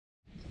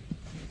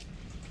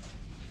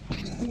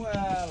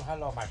Well,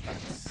 hello my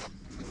friends.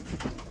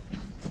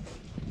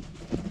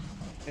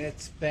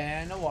 It's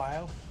been a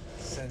while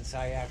since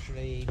I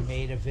actually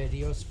made a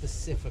video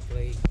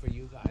specifically for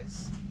you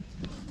guys,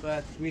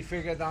 but we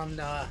figured on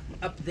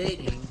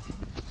updating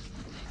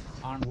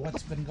on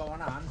what's been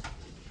going on.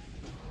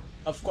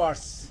 Of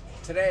course,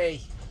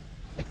 today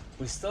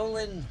we're still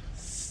in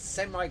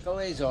St. Michael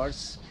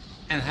Azores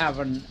and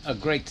having a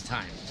great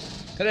time.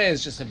 Today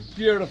is just a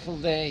beautiful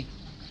day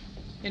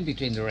in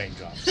between the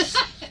raindrops.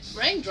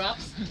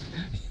 Raindrops?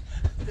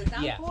 The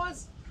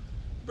downpours?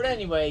 But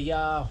anyway,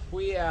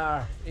 we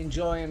are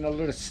enjoying a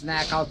little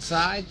snack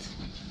outside.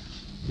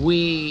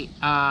 We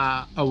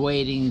are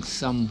awaiting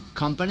some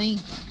company.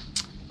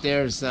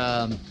 There's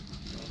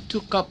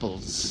two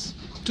couples,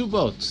 two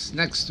boats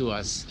next to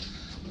us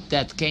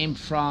that came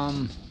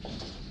from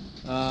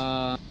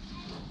not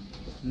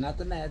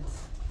the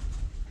Meds,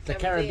 the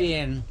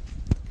Caribbean.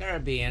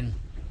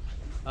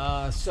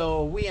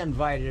 So we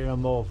invited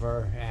them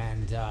over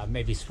and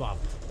maybe swap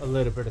a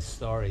little bit of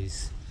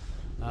stories.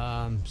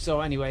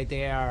 So anyway,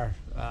 they are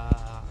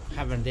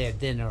having their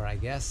dinner, I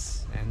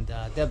guess, and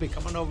they'll be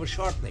coming over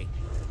shortly.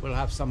 We'll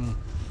have some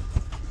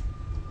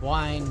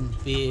wine,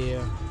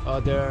 beer,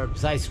 hors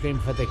d'oeuvres, ice cream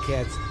for the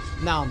kids.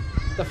 Now,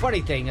 the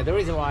funny thing, the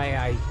reason why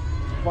I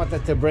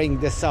wanted to bring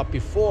this up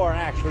before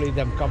actually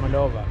them coming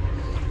over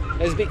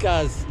is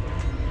because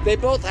they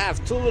both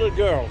have two little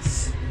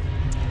girls,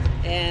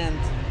 and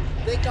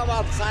they come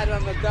outside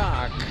on the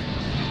dock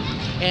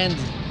and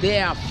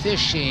they are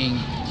fishing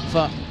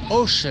for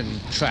ocean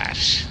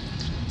trash.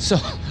 So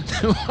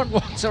one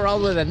walks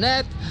around with a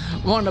net,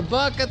 one a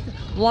bucket,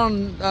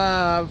 one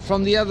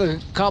from the other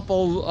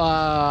couple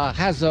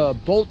has a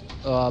boat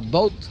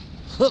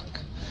hook,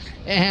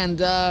 and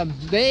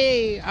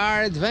they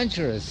are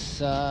adventurous.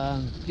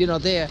 You know,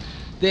 they're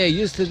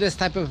used to this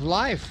type of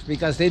life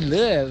because they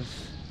live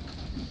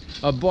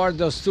aboard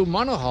those two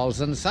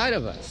monohulls on the side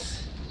of us.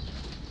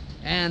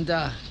 And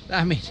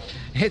I mean,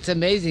 it's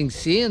amazing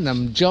seeing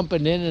them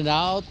jumping in and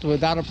out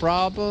without a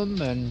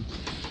problem, and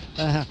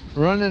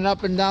running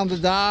up and down the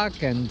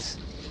dock, and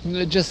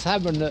just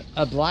having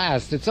a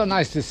blast. It's so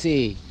nice to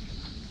see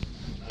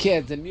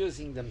kids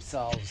amusing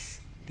themselves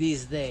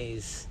these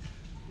days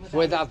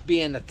without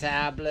being a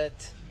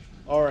tablet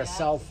or a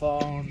cell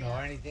phone or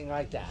anything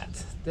like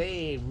that.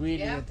 They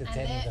really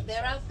entertain themselves.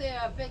 They're out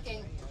there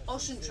picking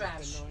ocean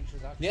trash.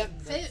 Yeah.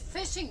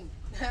 Fishing.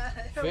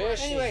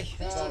 Anyway,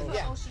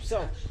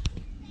 so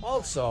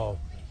also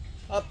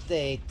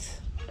update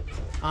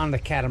on the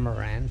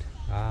catamaran,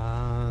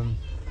 our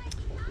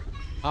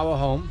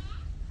home.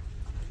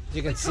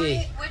 You can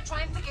see we're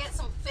trying to get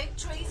some fig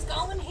trees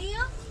going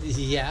here.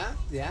 Yeah,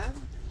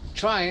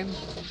 trying.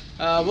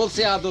 We'll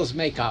see how those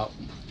make out.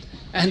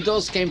 And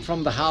those came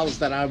from the house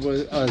that I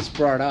was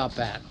brought up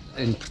at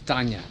in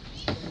Catania.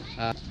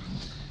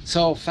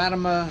 So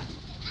Fatima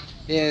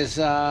is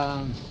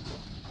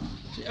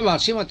well,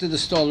 she went to the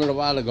store a little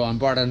while ago and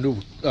bought a new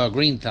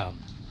green thumb.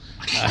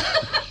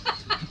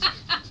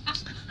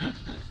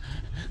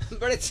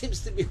 But it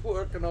seems to be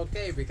working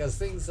okay because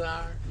things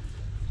are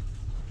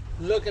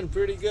looking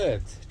pretty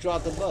good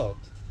throughout the boat.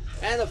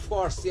 And of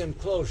course the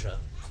enclosure,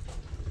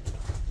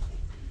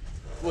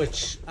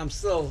 which I'm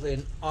still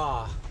in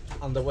awe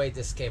on the way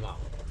this came out.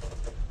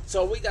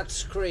 So we got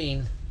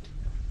screen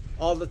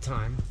all the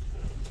time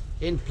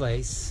in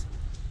place.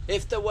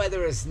 If the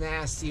weather is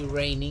nasty,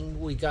 raining,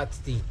 we got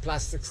the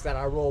plastics that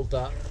are rolled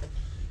up,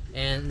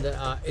 and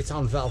it's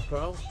on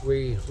Velcro.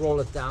 We roll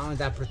it down and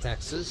that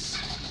protects us.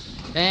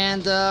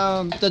 And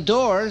the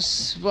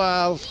doors,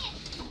 well,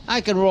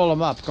 I can roll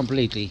them up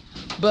completely,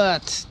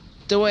 but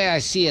the way I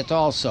see it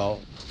also,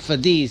 for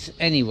these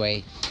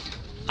anyway,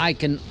 I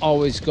can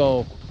always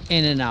go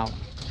in and out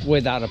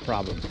without a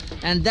problem.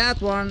 And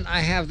that one,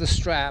 I have the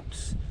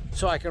straps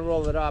so I can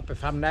roll it up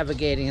if I'm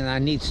navigating and I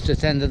need to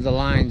tend to the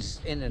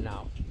lines in and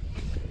out.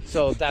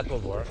 So that will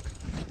work.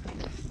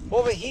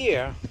 Over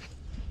here,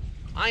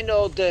 I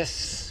know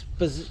this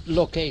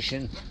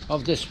location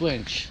of this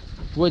winch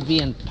would be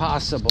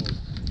impossible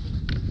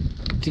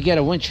to get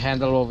a winch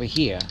handle over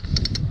here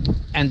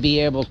and be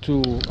able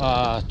to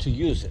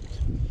use it.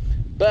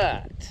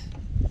 But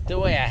the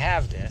way I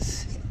have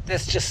this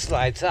just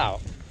slides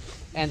out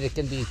and it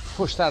can be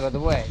pushed out of the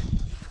way.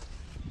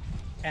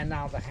 And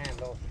now the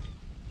handle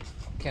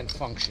can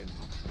function.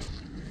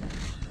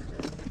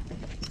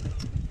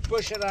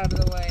 Push it out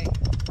of the way,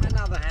 and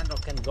now the handle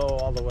can go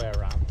all the way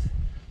around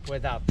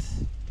without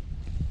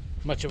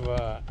much of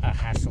a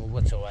hassle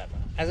whatsoever.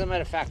 As a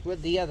matter of fact,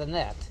 with the other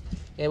net,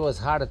 it was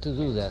harder to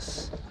do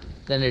this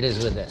than it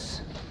is with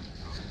this.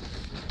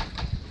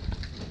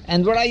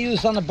 And what I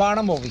used on the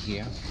bottom over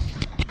here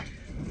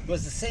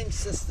was the same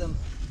system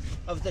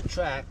of the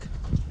track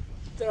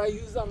that I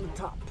used on the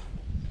top.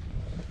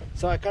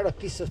 So I got a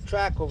piece of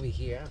track over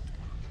here,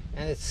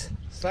 and it's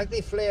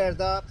slightly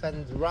flared up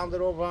and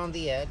rounded over on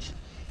the edge.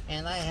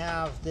 And I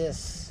have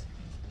this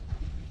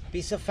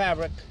piece of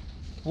fabric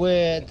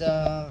with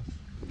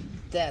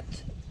that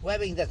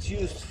webbing that's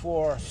used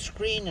for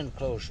screen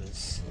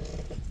enclosures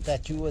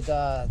that you would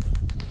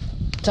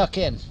tuck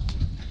in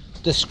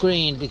the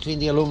screen between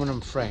the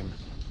aluminum frame,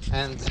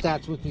 and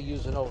that's what we're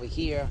using over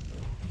here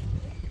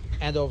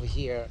and over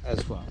here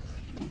as well.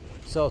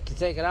 So to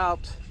take it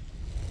out,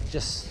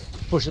 just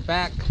push it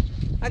back.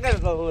 I got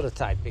it a little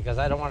tight because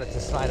I don't want it to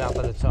slide out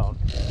on its own,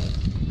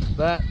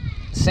 but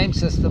same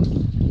system.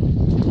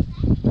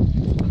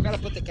 I'm gonna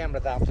put the camera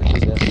down to do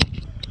this.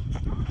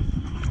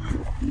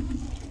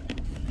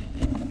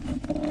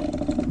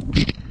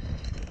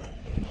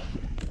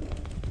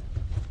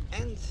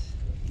 And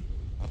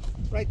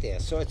right there,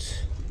 so it's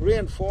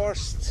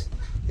reinforced,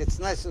 it's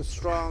nice and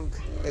strong,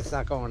 it's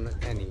not going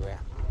anywhere.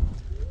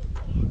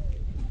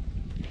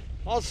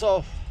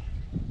 Also,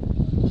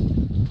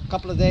 a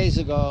couple of days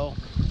ago,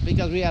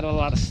 because we had a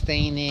lot of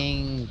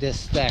staining,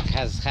 this deck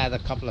has had a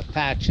couple of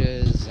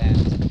patches,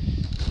 and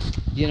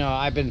you know,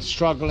 I've been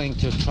struggling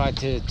to try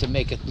to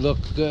make it look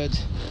good.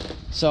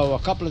 So a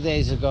couple of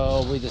days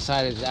ago we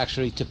decided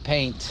actually to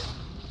paint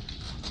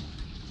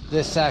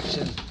this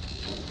section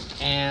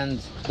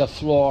and the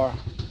floor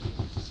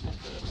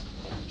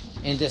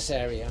in this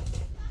area,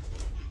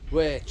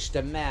 which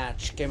the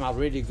match came out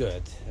really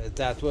good.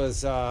 That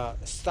was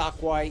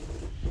stock white,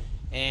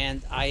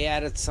 and I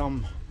added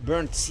some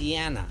burnt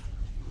sienna,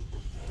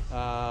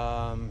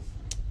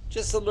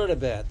 just a little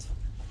bit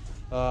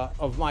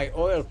of my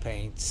oil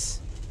paints,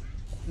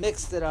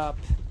 mixed it up,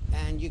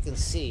 and you can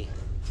see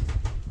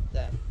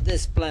that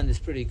this blend is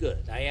pretty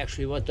good. I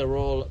actually went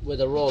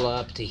with a roller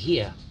up to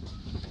here,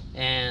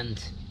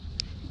 and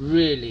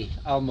really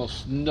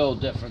almost no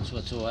difference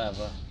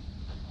whatsoever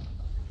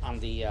on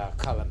the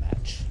color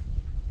match.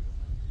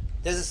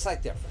 There's a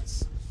slight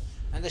difference,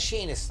 and the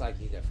sheen is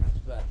slightly different,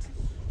 but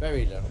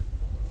very little.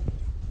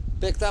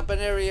 Picked up an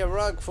area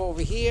rug for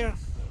over here,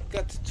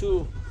 got the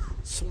two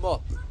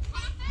small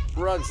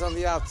rugs on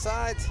the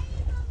outside,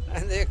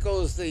 and there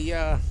goes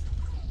the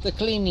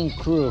cleaning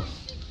crew,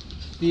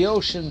 the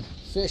ocean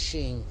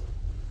fishing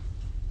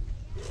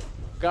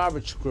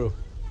garbage crew.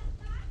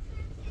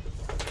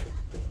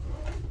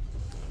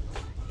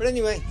 But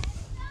anyway,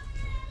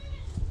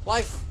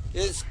 life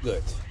is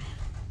good.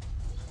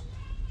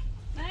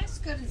 Life's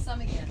good in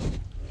some again.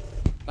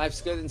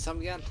 Life's good in some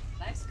again?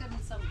 Life's good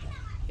in some again.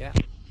 Yeah.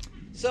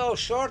 So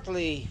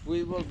shortly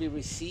we will be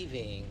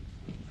receiving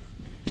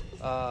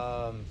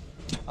a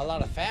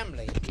lot of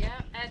family.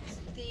 Yeah, at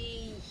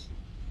the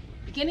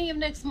beginning of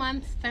next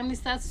month, family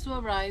starts to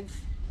arrive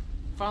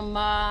from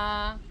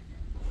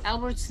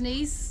Albert's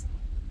niece,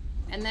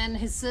 and then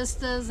his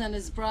sisters and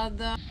his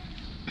brother.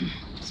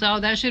 So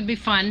that should be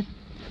fun.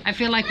 I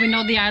feel like we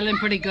know the island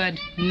pretty good.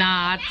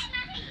 Not.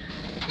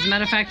 As a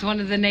matter of fact, one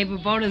of the neighbor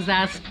boaters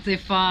asked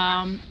if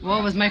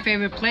what was my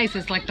favorite place.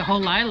 It's like the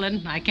whole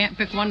island. I can't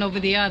pick one over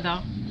the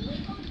other.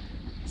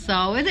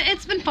 So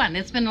it's been fun.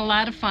 It's been a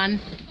lot of fun.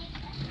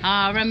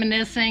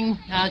 Reminiscing,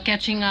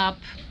 catching up.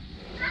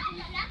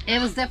 It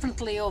was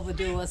definitely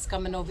overdue us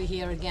coming over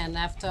here again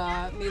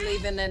after me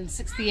leaving in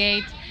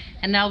 '68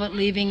 and Albert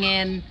leaving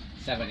in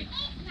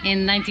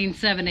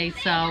 1970.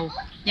 So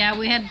yeah,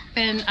 we had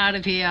been out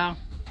of here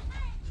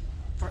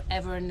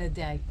forever and a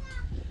day.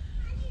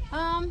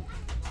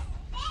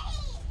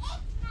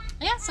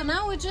 Yeah, so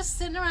now we're just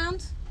sitting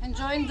around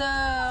enjoying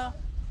the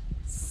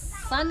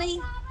sunny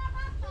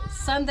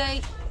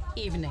Sunday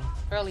evening,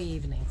 early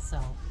evening.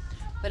 So,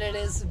 but it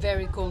is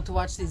very cool to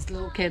watch these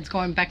little kids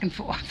going back and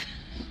forth.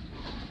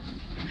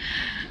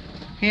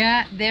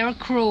 Yeah, they're a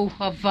crew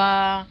of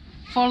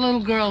 4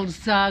 little girls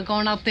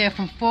going out there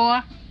from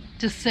 4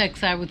 to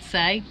 6, I would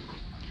say.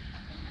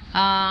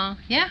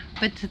 Yeah,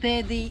 but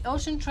they're the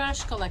ocean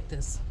trash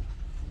collectors.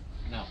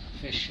 No,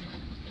 fish.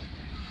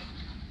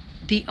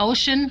 The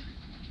ocean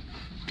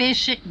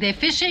fish, they're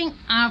fishing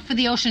for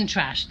the ocean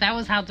trash. That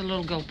was how the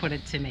little girl put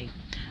it to me.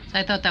 So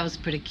I thought that was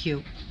pretty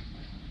cute.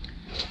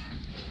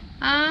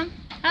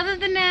 Other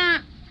than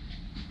that,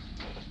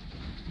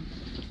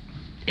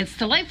 it's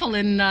delightful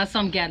in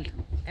Samgeld.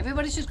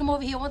 Everybody should come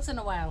over here once in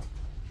a while.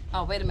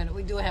 Oh, wait a minute,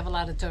 we do have a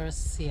lot of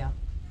tourists here.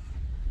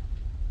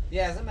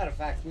 Yeah, as a matter of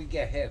fact, we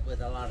get hit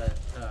with a lot of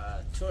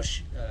tour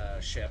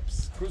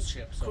ships, cruise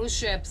ships. Cruise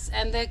ships,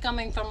 and they're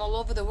coming from all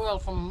over the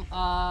world, from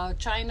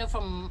China,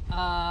 from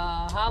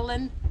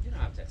Holland. You don't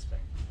have to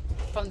expect.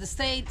 From the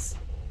States,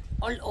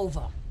 all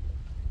over.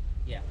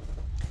 Yeah.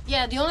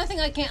 Yeah, the only thing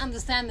I can't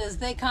understand is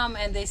they come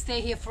and they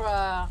stay here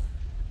for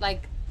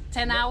like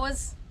 10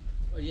 hours.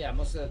 Well, yeah,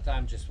 most of the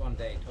time just one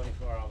day,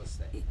 24 hours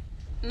stay.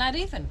 Not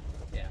even.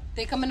 Yeah.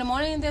 They come in the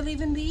morning and they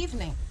leave in the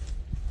evening.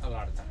 A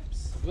lot of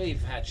times.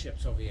 We've had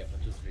ships over here for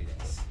 2-3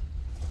 days.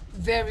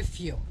 Very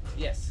few.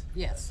 Yes.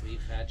 Yes.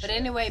 We've had But ships.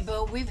 anyway,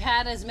 but we've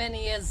had as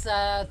many as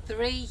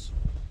 3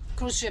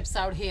 cruise ships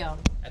out here.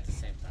 At the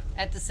same time.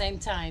 At the same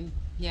time.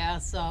 Yeah,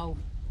 so,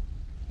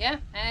 yeah.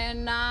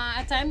 And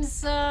at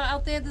times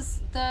out there,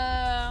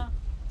 the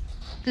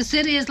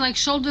city is like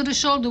shoulder to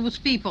shoulder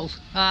with people.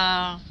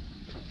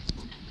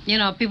 You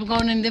know, people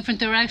going in different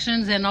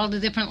directions and all the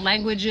different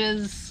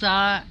languages.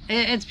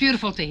 It's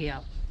beautiful to hear.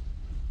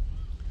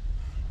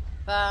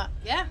 But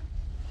yeah,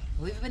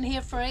 we've been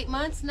here for 8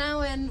 months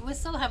now and we're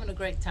still having a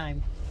great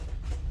time.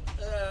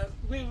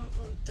 We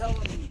tell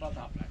them about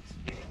our plans.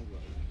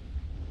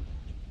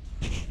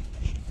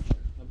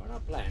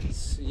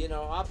 plans. You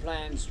know, our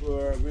plans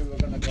were we were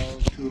gonna go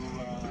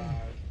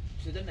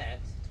to the Met,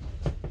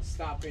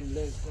 stop in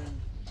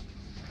Lisbon,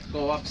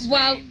 go up Spain.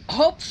 Well,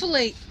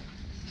 hopefully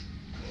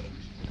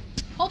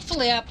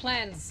our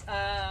plans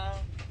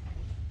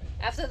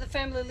after the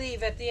family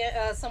leave at the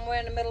somewhere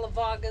in the middle of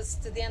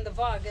August to the end of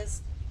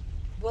August,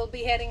 we'll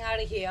be heading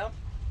out of here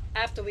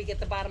after we get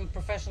the bottom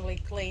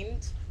professionally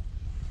cleaned,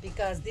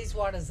 because these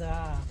waters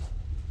are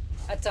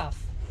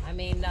tough. I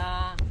mean,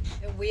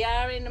 we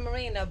are in the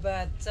marina,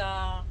 but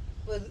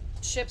with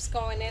ships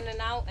going in and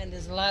out, and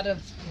there's a lot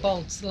of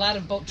boats, a lot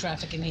of boat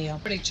traffic in here,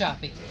 pretty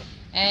choppy.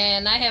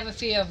 And I have a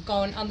fear of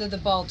going under the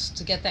boats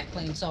to get that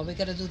clean, so we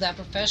got to do that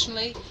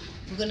professionally.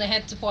 We're gonna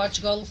head to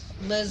Portugal,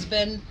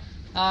 Lisbon,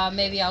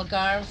 maybe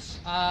Algarve,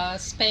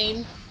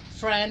 Spain,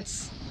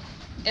 France,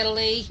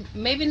 Italy.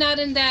 Maybe not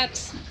in that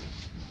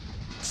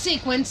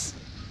sequence,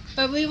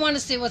 but we want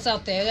to see what's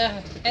out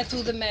there. Head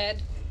through the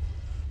Med,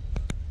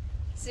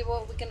 see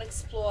what we can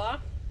explore.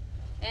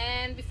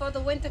 And before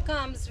the winter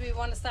comes, we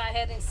want to start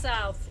heading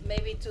south,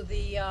 maybe to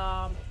the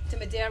to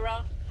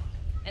Madeira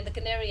and the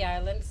Canary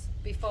Islands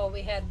before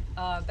we head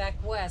back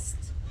west,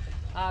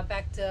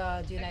 back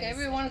to the United States.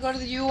 We want to go to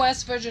the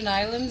U.S. Virgin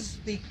Islands,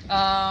 the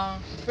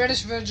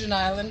British Virgin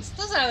Islands,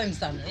 those islands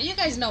down there. You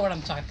guys know what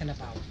I'm talking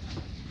about.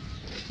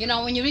 You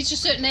know, when you reach a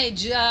certain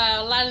age,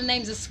 a lot of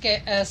names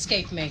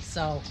escape me,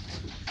 so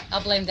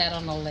I'll blame that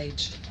on old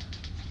age.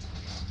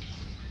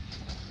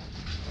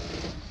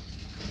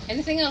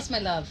 Anything else, my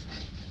love?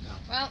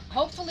 Well,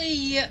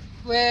 hopefully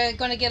we're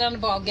going to get on the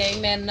ball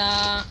game and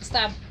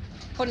start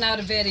putting out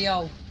a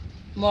video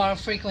more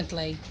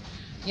frequently.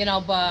 You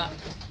know, but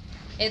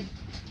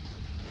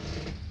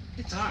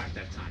it's hard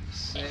at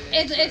times.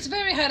 It's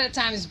very hard at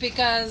times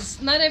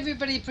because not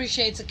everybody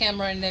appreciates a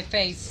camera in their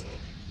face.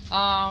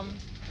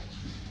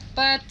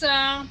 But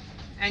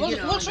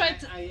we'll try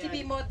to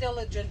be more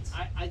diligent.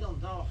 I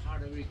don't know how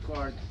to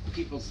record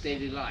people's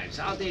daily lives.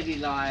 Our daily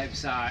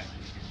lives are,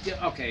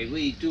 okay,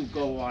 we do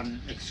go on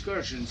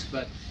excursions,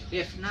 but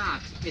if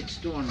not, it's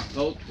doing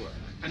boat work.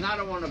 And I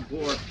don't want to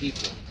bore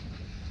people.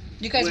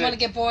 You guys want to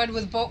get bored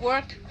with boat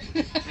work?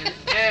 And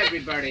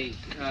everybody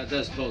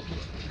does boat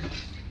work.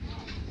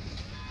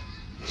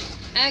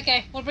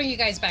 Okay, we'll bring you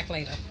guys back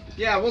later.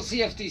 Yeah, we'll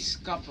see if these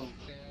couple...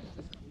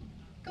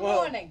 Good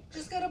morning.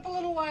 Just got up a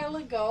little while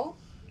ago.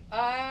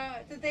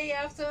 The day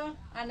after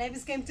our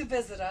neighbors came to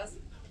visit us.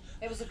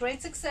 It was a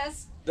great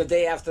success. The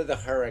day after the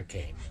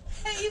hurricane.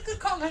 You could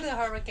call it a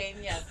hurricane,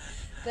 yes.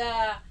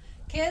 The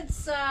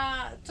kids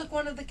took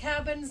one of the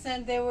cabins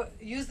and they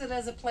used it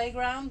as a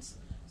playground.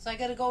 So I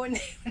got to go in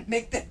there and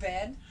make their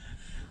bed.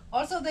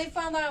 Also, they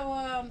found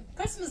our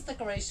Christmas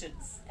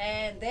decorations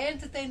and they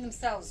entertained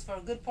themselves for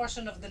a good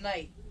portion of the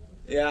night.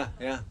 Yeah,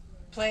 yeah.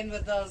 Playing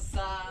with those...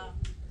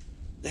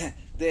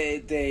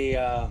 They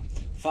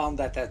found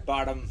that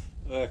bottom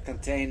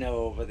container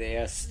over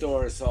there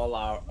stores all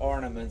our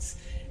ornaments,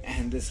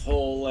 and this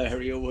whole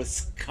area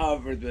was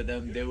covered with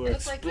them. They were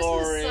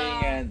exploring,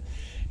 like and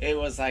it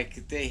was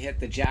like they hit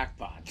the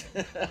jackpot.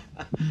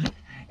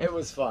 It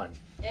was fun.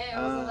 Yeah,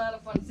 it was a lot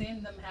of fun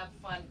seeing them have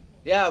fun.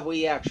 Yeah,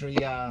 we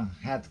actually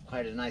had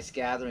quite a nice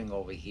gathering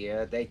over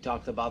here. They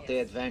talked about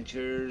their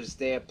adventures,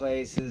 their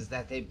places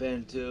that they've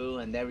been to,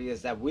 and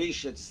areas that we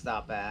should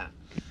stop at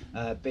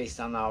based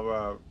on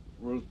our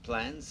route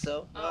plans.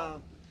 So,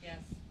 yes.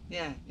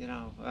 Yeah, you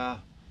know,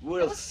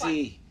 we'll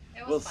see.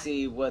 We'll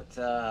see what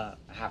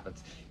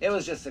happens. It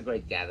was just a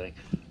great gathering.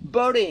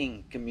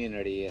 Boating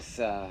community is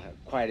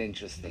quite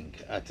interesting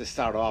to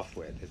start off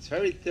with. It's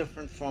very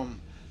different from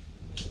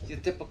your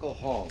typical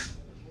home.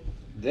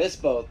 This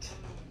boat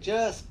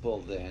just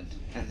pulled in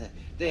and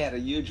they had a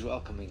huge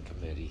welcoming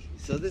committee.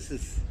 So this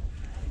is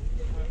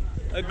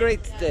a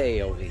great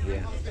day over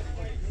here.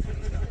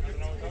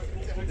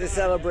 They're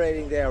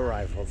celebrating their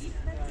arrival.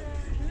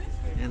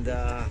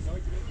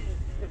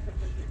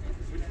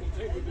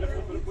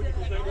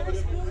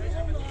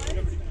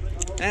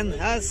 And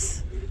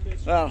us,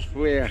 well,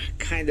 we're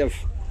kind of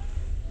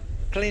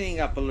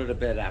cleaning up a little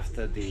bit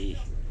after the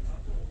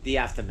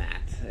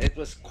aftermath. It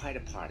was quite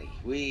a party.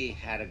 We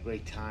had a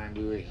great time.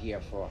 We were here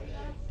for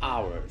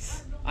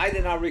hours. I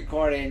did not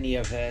record any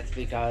of it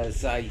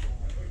because I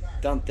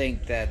don't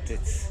think that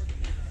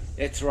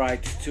it's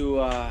right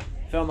to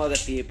film other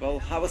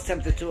people. I was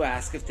tempted to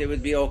ask if they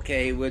would be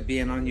okay with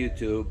being on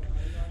YouTube,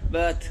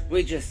 but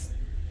we just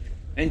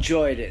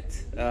enjoyed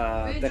it.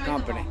 The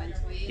company.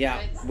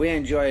 We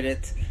enjoyed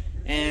it.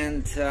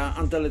 And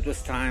until it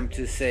was time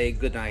to say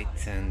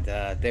goodnight, and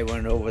they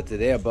went over to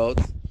their boat.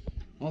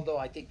 Although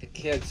I think the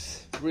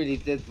kids really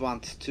did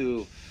want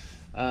to...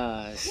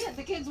 yeah,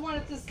 the kids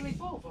wanted to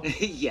sleep over.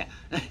 Yeah,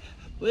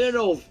 we're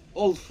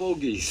old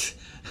fogies.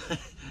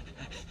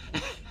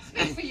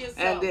 Speak for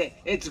yourself. And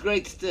it's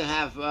great to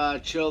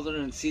have children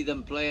and see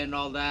them play and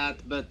all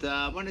that, but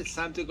when it's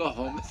time to go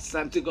home, it's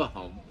time to go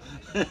home.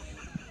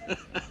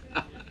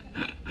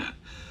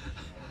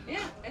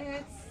 Yeah,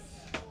 it's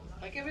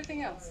like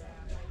everything else.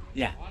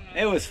 Yeah,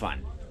 it was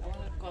fun. I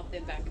want to go out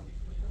there back.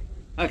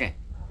 Okay,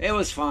 It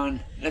was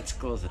fun. Let's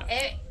close it up.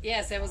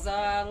 Yes, it was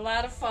a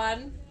lot of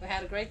fun. We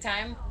had a great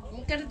time.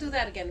 We're gonna do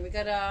that again. We're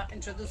gonna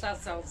introduce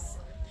ourselves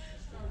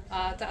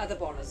to other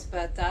bowlers.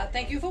 But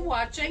thank you for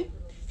watching.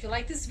 If you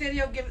like this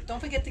video,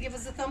 don't forget to give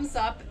us a thumbs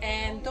up,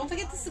 and don't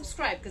forget to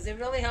subscribe because it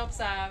really helps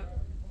our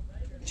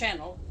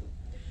channel.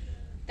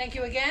 Thank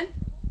you again.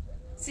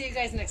 See you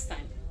guys next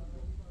time.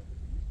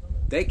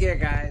 Take care,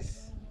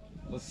 guys.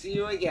 We'll see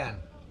you again.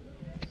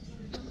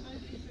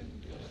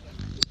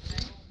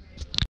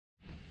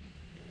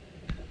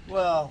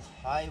 Well,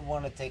 I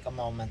want to take a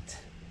moment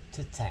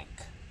to thank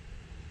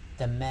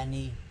the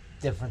many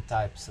different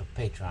types of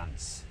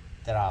patrons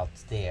that are out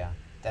there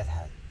that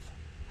have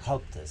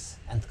helped us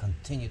and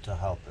continue to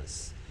help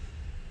us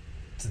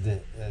to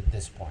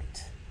this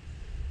point.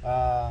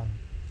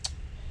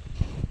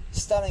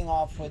 Starting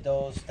off with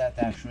those that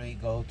actually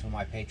go to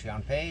my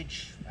Patreon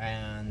page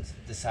and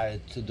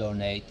decided to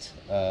donate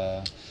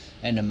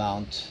an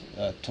amount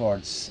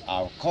towards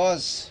our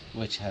cause,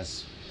 which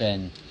has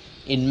been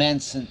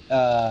immense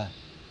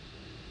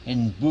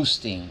in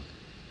boosting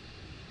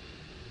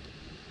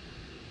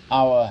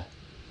our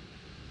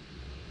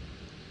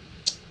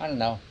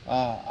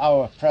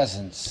our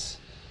presence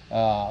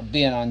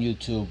being on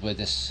YouTube with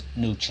this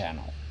new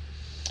channel.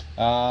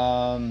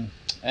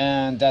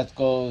 And that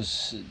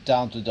goes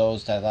down to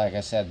those that, like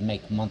I said,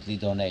 make monthly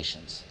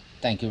donations.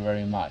 Thank you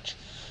very much.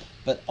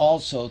 But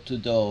also to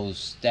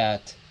those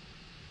that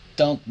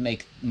don't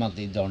make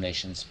monthly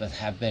donations but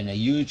have been a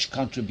huge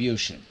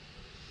contribution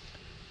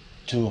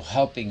to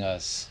helping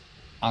us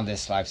on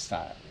this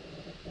lifestyle.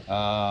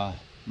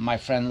 My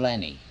friend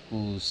Lenny,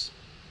 who's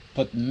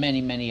put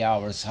many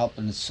hours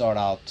helping sort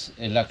out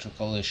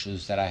electrical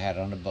issues that I had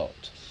on the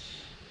boat.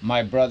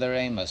 My brother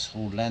Amos,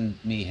 who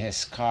lent me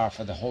his car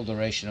for the whole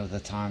duration of the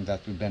time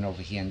that we've been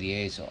over here in the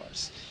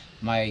Azores.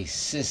 My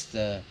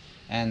sister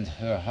and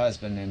her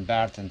husband in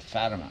Bart and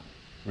Fatima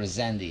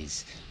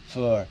Resendiz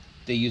for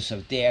the use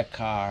of their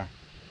car,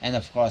 and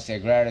of course their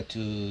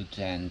gratitude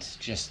and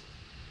just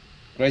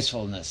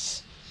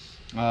gracefulness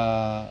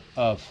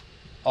of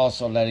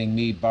also letting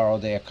me borrow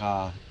their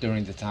car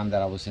during the time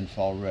that I was in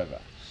Fall River.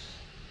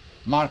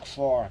 Mark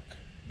Fork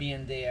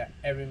being there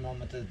every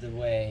moment of the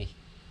way,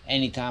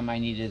 anytime I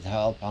needed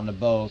help on the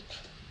boat,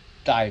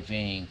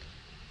 diving,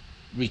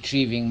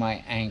 retrieving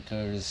my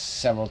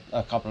anchors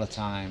a couple of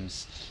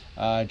times.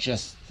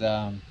 Just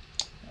a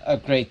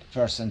great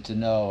person to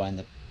know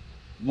and a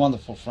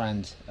wonderful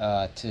friend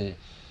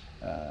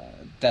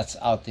that's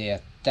out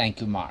there. Thank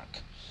you,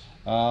 Mark.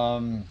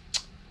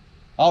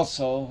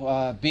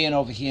 Also, being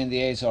over here in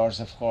the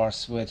Azores, of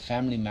course, with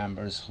family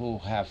members who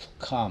have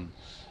come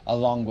a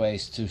long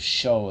ways to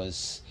show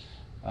us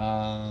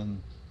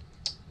and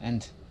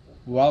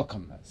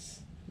welcome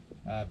us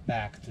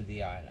back to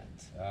the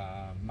island.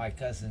 My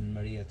cousin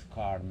Maria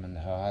Carmen,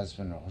 her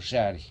husband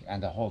Roger,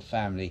 and the whole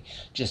family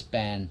just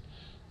been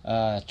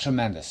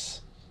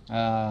tremendous.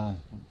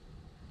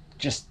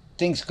 Just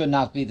things could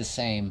not be the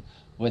same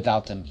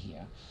without them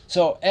here.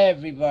 So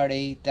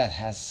everybody that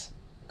has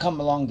come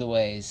along the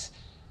ways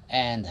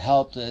and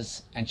helped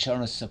us and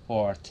shown us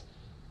support,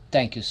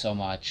 thank you so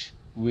much.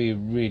 We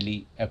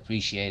really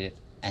appreciate it,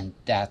 and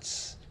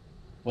that's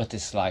what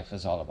this life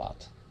is all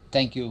about.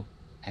 Thank you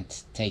and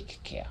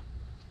take care.